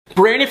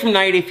Brandon from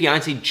 90 Day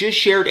Fiance just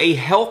shared a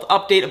health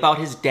update about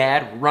his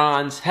dad,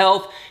 Ron's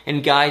health.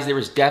 And guys, there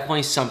was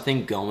definitely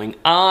something going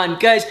on.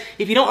 Guys,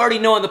 if you don't already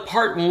know, in the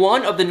part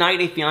 1 of the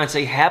 90 Day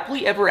Fiance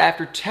Happily Ever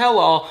After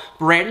tell-all,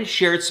 Brandon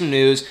shared some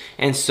news,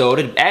 and so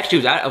did,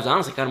 actually, I was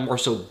honestly kind of more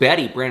so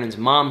Betty, Brandon's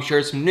mom,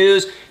 shared some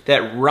news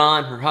that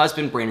Ron, her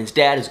husband, Brandon's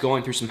dad, is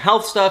going through some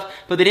health stuff,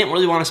 but they didn't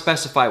really want to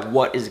specify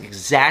what is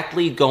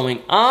exactly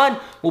going on.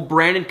 Well,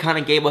 Brandon kind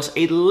of gave us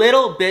a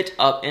little bit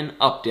of an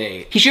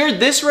update. He shared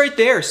this right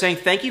there, saying,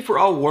 "Thank you for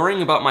all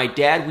worrying about my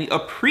dad. We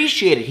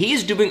appreciate it. He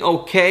is doing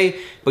okay,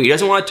 but he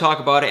doesn't want to talk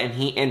about it,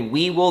 and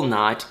we will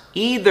not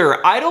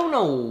either." I don't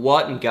know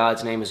what in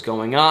God's name is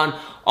going on.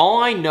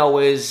 All I know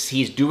is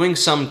he's doing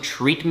some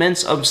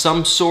treatments of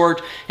some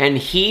sort, and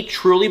he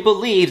truly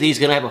believes he's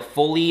gonna have a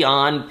fully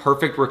on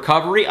perfect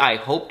recovery. I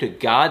hope to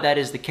God that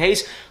is the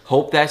case.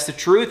 Hope that's the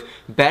truth.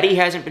 Betty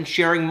hasn't been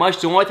sharing much.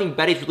 The only thing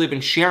Betty's really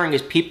been sharing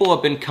is people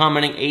have been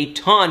commenting a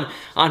ton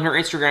on her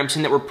Instagram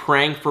saying that we're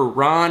praying for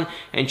Ron,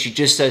 and she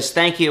just says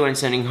thank you and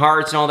sending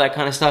hearts and all that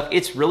kind of stuff.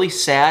 It's really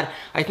sad.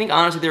 I think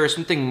honestly there is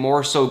something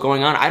more so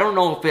going on. I don't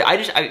know if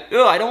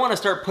I don't want to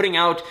start putting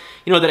out,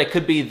 you know, that it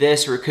could be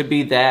this or it could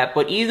be that,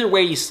 but either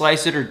way you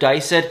slice it or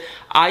dice it,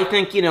 I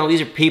think, you know, these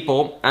are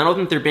people. I don't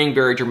think they're being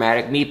very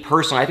dramatic. Me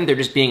personally, I think they're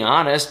just being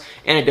honest,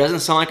 and it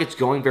doesn't sound like it's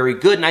going very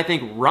good. And I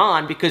think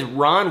Ron, because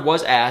Ron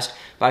was asked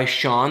by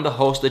Sean, the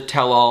host of the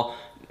tell-all,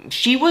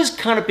 she was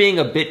kind of being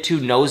a bit too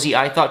nosy,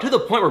 I thought, to the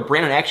point where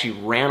Brandon actually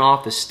ran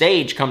off the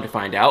stage, come to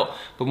find out.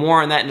 But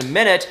more on that in a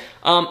minute.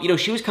 You know,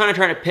 she was kind of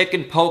trying to pick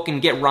and poke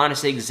and get Ron to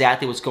say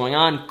exactly what's going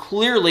on.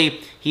 Clearly,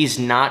 he's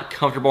not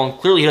comfortable, and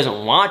clearly he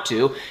doesn't want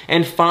to.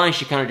 And fine,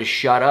 she kind of just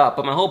shut up.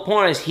 But my whole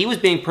point is, he was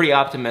being pretty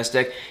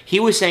optimistic.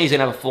 He was saying he's going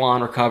to have a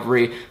full-on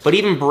recovery. But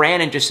even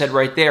Brandon just said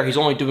right there, he's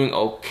only doing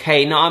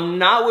okay. Now, I'm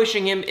not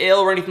wishing him ill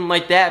or anything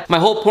like that. My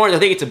whole point is, I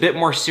think it's a bit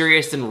more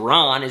serious than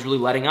Ron is really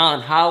letting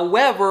on.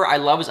 However, I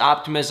love his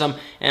optimism,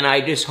 and I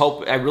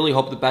really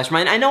hope the best for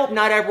him. And I know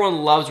not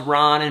everyone loves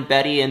Ron and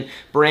Betty and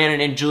Brandon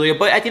and Julia,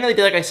 but at the end of the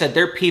day, like I said,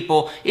 they're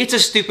people. It's a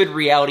stupid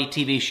reality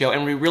TV show,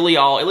 and we really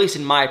all, at least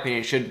in my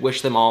opinion, should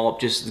wish them all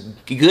just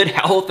good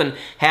health and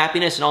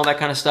happiness and all that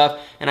kind of stuff,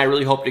 and I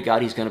really hope to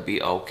God he's gonna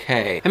be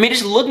okay. I mean,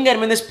 just looking at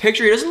him in this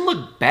picture, he doesn't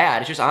look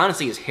bad. It's just,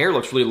 honestly, his hair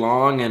looks really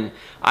long, and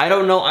I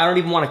don't know, I don't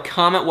even want to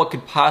comment what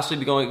could possibly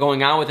be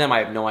going on with him. I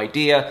have no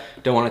idea.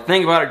 Don't want to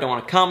think about it, don't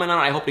want to comment on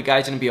it. I hope the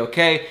guy's gonna be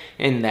okay,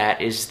 and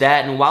that is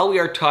that. And while we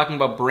are talking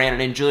about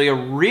Brandon and Julia,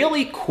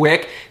 really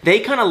quick, they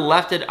kind of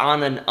left it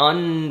on an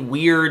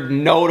unweird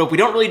note of, we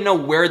don't really know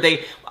where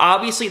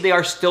obviously they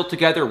are still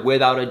together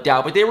without a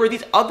doubt, but there were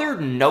these other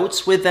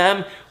notes with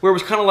them where it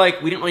was kind of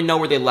like we didn't really know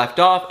where they left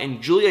off,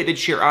 and Julia did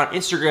share on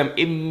Instagram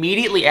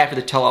immediately after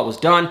the tell-all was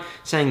done,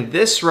 saying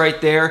this right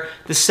there: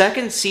 "The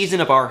second season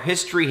of our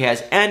history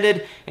has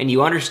ended, and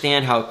you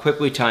understand how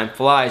quickly time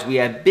flies. We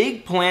have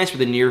big plans for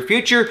the near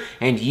future,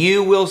 and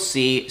you will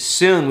see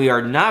soon. We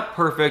are not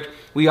perfect.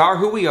 We are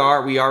who we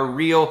are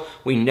real.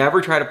 We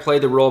never try to play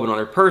the role of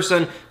another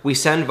person. We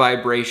send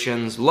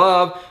vibrations,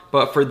 love,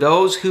 but for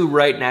those who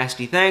write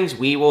nasty things,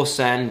 we will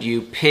send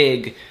you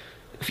pig,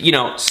 you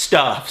know,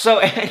 stuff." So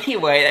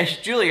anyway, that's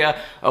Julia,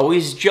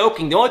 always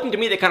joking. The only thing to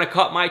me that kind of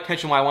caught my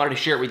attention why I wanted to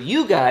share it with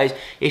you guys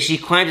is she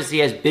claims that she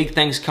has big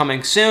things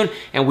coming soon,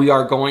 and we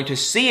are going to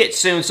see it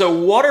soon. So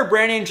what are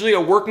Brandon and Julia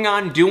working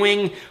on,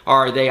 doing?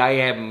 Are they,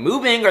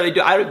 moving?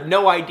 I have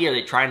no idea. Are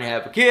they trying to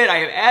have a kid? I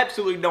have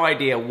absolutely no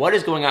idea what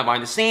is going on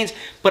behind the scenes.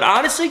 But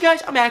honestly,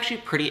 guys, I'm actually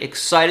pretty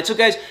excited. So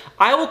guys,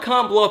 I will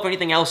comment below if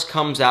anything else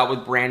comes out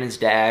with Brandon's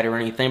dad or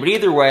anything. But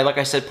either way, like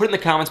I said, put in the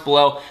comments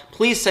below.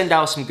 Please send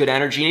out some good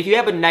energy. And if you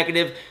have a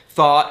negative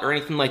thought or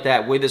anything like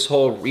that with this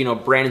whole, you know,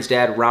 Brandon's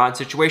dad, Ron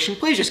situation,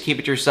 please just keep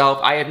it to yourself.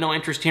 I have no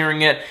interest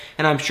hearing it,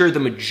 and I'm sure the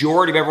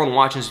majority of everyone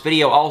watching this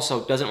video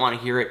also doesn't want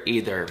to hear it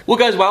either. Well,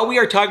 guys, while we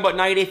are talking about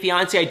 90 Day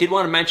Fiance, I did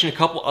want to mention a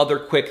couple other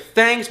quick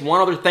things. One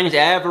other thing is,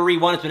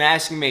 everyone has been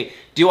asking me,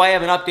 do I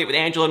have an update with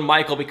Angela and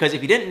Michael? Because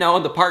if you didn't know,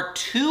 in the part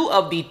 2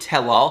 of the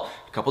tell-all,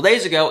 a couple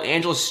days ago,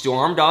 Angela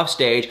stormed off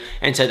stage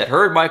and said that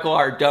her and Michael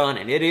are done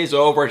and it is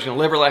over. She's gonna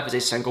live her life as a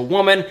single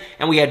woman,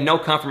 and we had no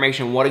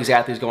confirmation what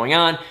exactly is going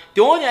on.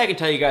 The only thing I can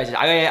tell you guys is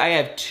I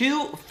have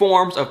 2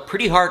 forms of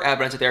pretty hard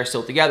evidence that they are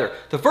still together.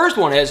 The first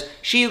one is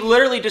she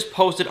literally just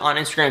posted on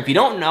Instagram. If you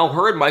don't know,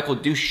 her and Michael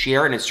do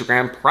share an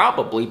Instagram,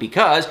 probably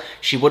because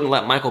she wouldn't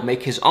let Michael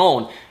make his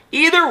own.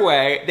 Either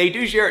way, they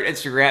do share an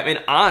Instagram,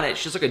 and on it,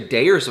 just like a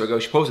day or so ago,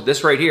 she posted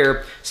this right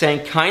here,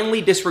 saying,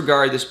 "Kindly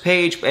disregard this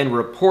page and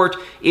report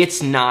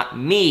it's not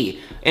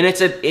me." And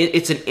it's an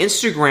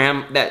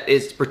Instagram that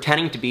is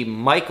pretending to be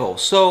Michael.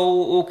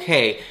 So,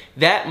 okay,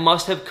 that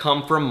must have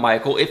come from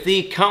Michael. If the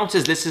account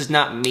says this is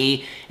not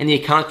me, and the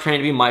account is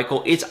pretending to be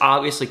Michael, it's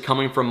obviously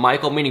coming from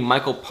Michael, meaning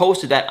Michael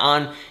posted that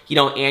on, you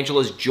know,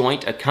 Angela's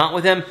joint account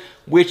with him,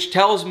 which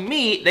tells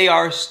me they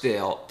are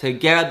still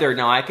together.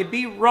 Now, I could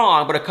be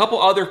wrong, but a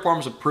couple other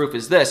forms of proof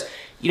is this.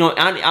 you know,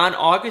 on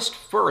August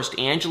 1st,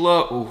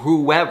 Angela, or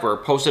whoever,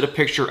 posted a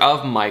picture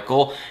of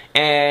Michael,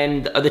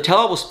 and the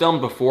tell-all was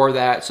filmed before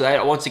that, so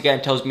that once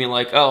again tells me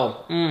like,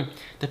 oh,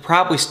 they're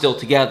probably still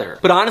together.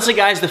 But honestly,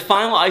 guys, the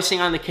final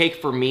icing on the cake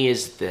for me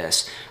is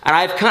this. And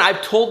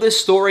I've told this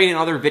story in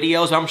other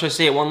videos, but I'm just gonna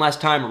say it one last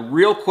time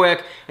real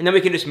quick, and then we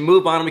can just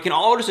move on. We can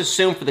all just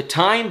assume for the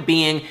time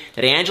being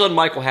that Angela and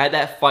Michael had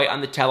that fight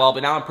on the tell-all,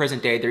 but now in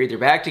present day, they're either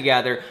back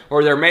together,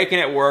 or they're making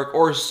it work,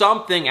 or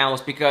something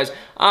else, because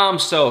I'm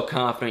so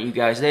confident, you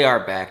guys, they are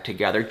back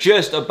together.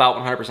 Just about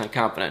 100%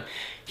 confident.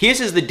 This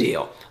is the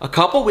deal. A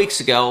couple weeks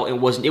ago,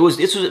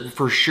 this was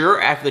for sure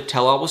after the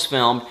tell-all was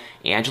filmed,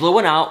 Angela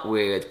went out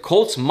with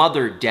Colt's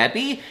mother,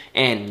 Debbie,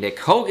 and Nick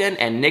Hogan.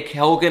 And Nick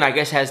Hogan, I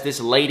guess, has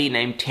this lady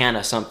named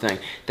Tana something.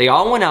 They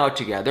all went out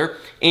together,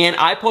 and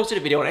I posted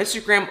a video on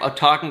Instagram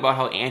talking about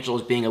how Angela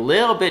was being a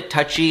little bit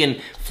touchy and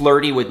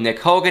flirty with Nick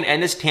Hogan,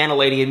 and this Tana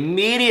lady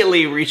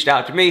immediately reached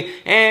out to me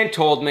and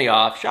told me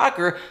off.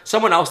 Shocker,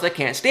 someone else that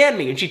can't stand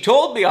me. And she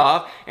told me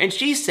off, and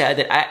she said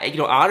that,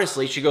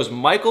 honestly, she goes,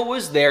 Michael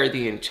was there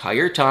the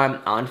entire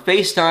time on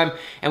FaceTime,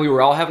 and we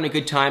were all having a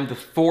good time, the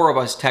four of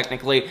us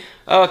technically.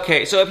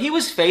 Okay, so if he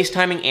was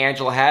FaceTiming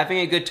Angela, having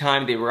a good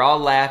time, they were all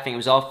laughing, it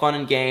was all fun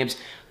and games,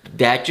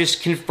 that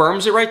just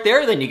confirms it right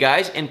there then, you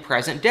guys, in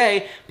present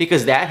day,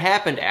 because that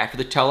happened after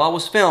the tell-all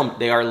was filmed.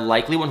 They are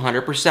likely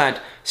 100%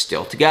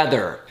 still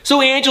together.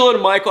 So Angela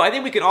and Michael, I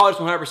think we can all just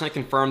 100%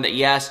 confirm that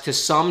yes, to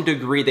some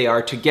degree they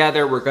are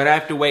together. We're gonna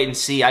have to wait and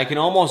see. I can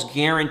almost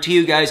guarantee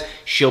you guys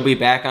she'll be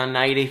back on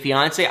 90 Day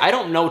Fiance. I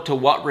don't know to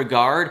what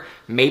regard.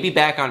 Maybe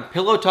back on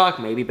Pillow Talk,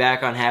 maybe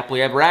back on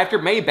Happily Ever After,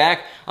 maybe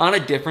back on a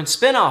different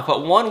spinoff.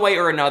 But one way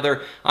or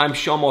another, I'm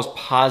almost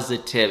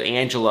positive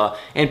Angela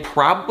and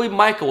probably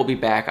Michael will be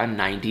back on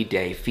 90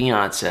 Day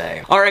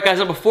Fiance. Alright guys,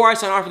 now before I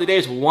sign off for the day,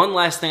 there's one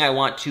last thing I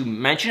want to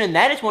mention, and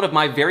that is one of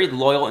my very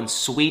loyal and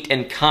sweet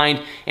and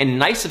kind and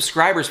nice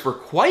subscribers for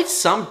quite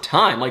some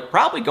time, like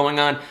probably going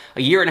on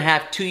a year and a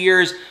half, 2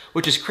 years,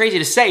 which is crazy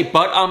to say,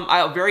 but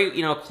a very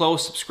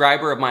close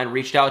subscriber of mine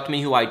reached out to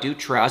me who I do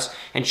trust,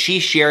 and she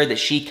shared that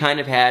she kind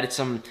of had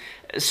some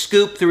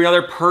scoop through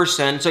another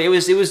person, so it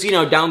was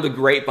down the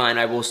grapevine,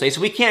 I will say,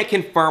 so we can't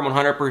confirm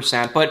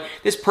 100%, but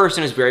this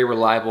person is very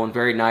reliable and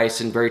very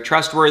nice and very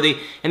trustworthy,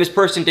 and this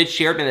person did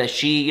share with me that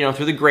she,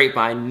 through the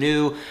grapevine,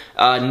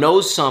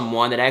 knows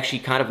someone that actually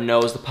kind of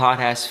knows the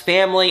Pothast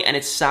family, and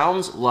it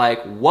sounds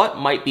like what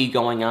might be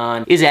going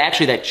on is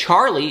actually that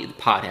Charlie, the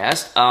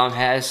Pothast,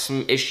 has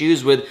some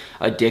issues with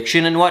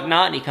addiction and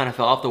whatnot, and he kind of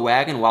fell off the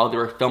wagon while they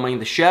were filming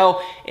the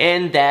show,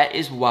 and that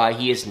is why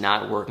he is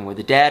not working with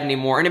the dad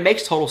anymore, and it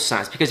makes total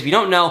sense, because if you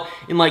don't know,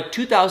 in like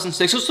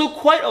 2006, so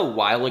quite a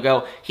while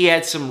ago, he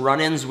had some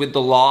run-ins with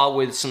the law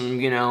with some,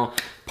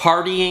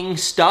 partying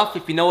stuff,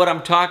 if you know what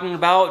I'm talking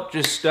about,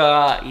 just,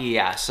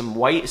 yeah, some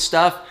white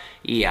stuff.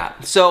 Yeah,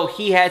 so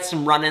he had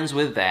some run-ins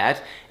with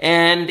that,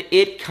 and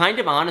it kind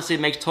of honestly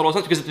makes total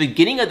sense, because at the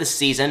beginning of the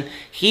season,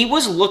 he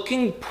was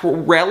looking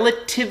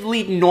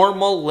relatively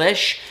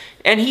normal-ish,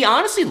 and he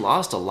honestly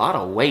lost a lot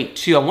of weight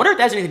too. I wonder if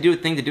that has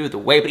anything to do with the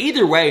weight, but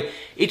either way,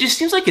 it just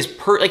seems like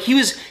he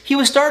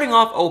was starting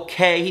off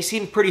okay. He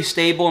seemed pretty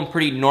stable and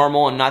pretty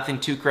normal and nothing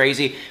too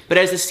crazy, but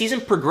as the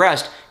season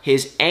progressed,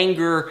 his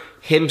anger,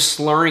 him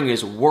slurring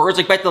his words,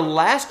 like back the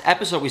last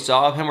episode we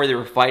saw of him where they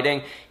were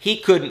fighting, he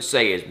couldn't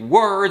say his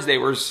words, they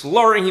were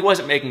slurring, he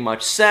wasn't making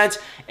much sense,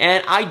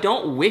 and I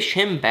don't wish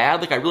him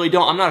bad, like I really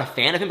don't. I'm not a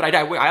fan of him, but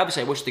I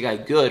obviously wish the guy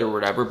good or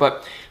whatever,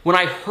 but when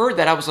I heard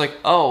that, I was like,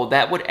 oh,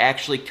 that would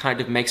actually kind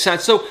of make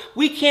sense. So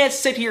we can't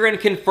sit here and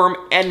confirm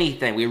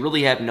anything. We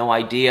really have no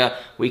idea.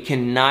 We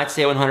cannot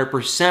say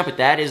 100%, but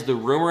that is the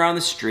rumor on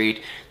the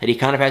street, that he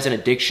kind of has an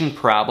addiction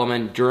problem,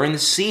 and during the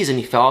season,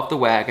 he fell off the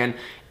wagon,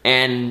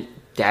 and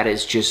that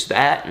is just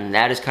that, and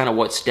that is kind of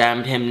what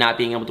stemmed him not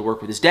being able to work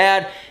with his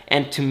dad.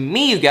 And to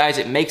me, you guys,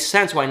 it makes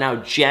sense why now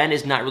Jen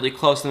is not really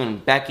close to him,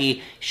 and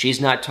Becky, she's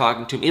not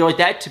talking to him. Like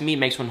that to me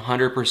makes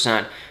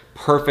 100%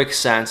 perfect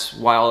sense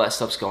why all that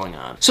stuff's going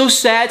on. So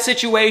sad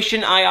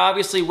situation. I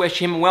obviously wish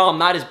him well. I'm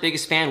not his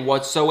biggest fan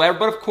whatsoever,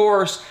 but of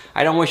course,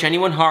 I don't wish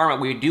anyone harm.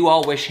 We do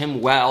all wish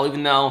him well,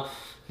 even though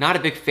not a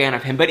big fan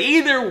of him. But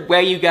either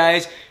way, you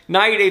guys,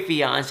 90 Day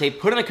Fiance,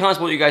 put in the comments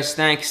what you guys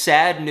think.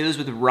 Sad news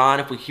with Ron.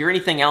 If we hear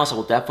anything else, I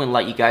will definitely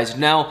let you guys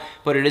know,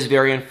 but it is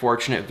very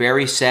unfortunate,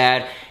 very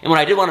sad. And what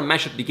I did want to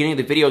mention at the beginning of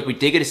the video is we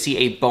did get to see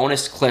a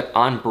bonus clip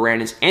on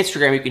Brandon's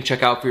Instagram you can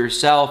check out for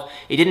yourself.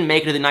 It didn't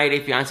make it to the 90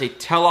 Day Fiance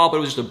tell-all, but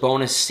it was just a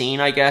bonus scene,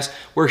 I guess,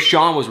 where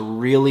Sean was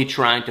really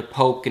trying to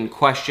poke and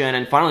question,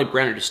 and finally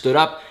Brandon just stood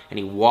up and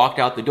he walked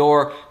out the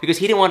door because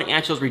he didn't want to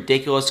answer those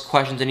ridiculous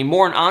questions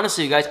anymore. And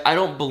honestly, you guys, I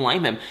don't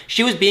blame him.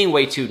 She was being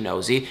way too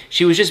nosy.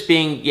 She was just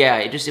being, yeah,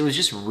 it was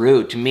just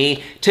rude to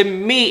me. To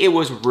me, it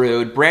was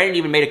rude. Brandon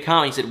even made a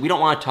comment. He said, we don't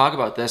want to talk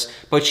about this,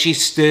 but she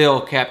still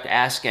kept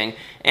asking.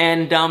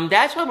 And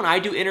that's why when I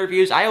do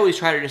interviews, I always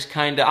try to just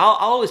kind of, I'll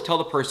always tell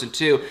the person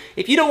too,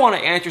 if you don't want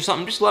to answer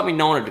something, just let me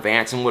know in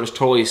advance and we'll just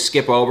totally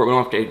skip over it. We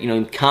don't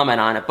have to,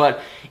 comment on it.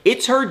 But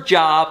it's her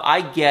job,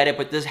 I get it,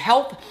 but this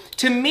health,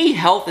 to me,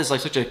 health is like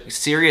such a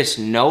serious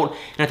note,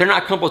 and if they're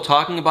not comfortable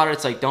talking about it,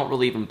 it's like, don't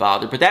really even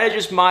bother. But that is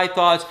just my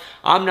thoughts.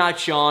 I'm not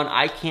Sean.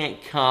 I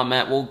can't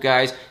comment. Well,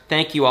 guys,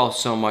 thank you all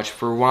so much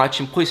for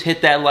watching. Please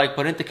hit that like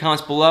button, hit the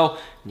comments below,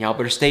 and y'all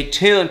better stay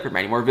tuned for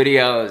many more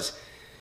videos.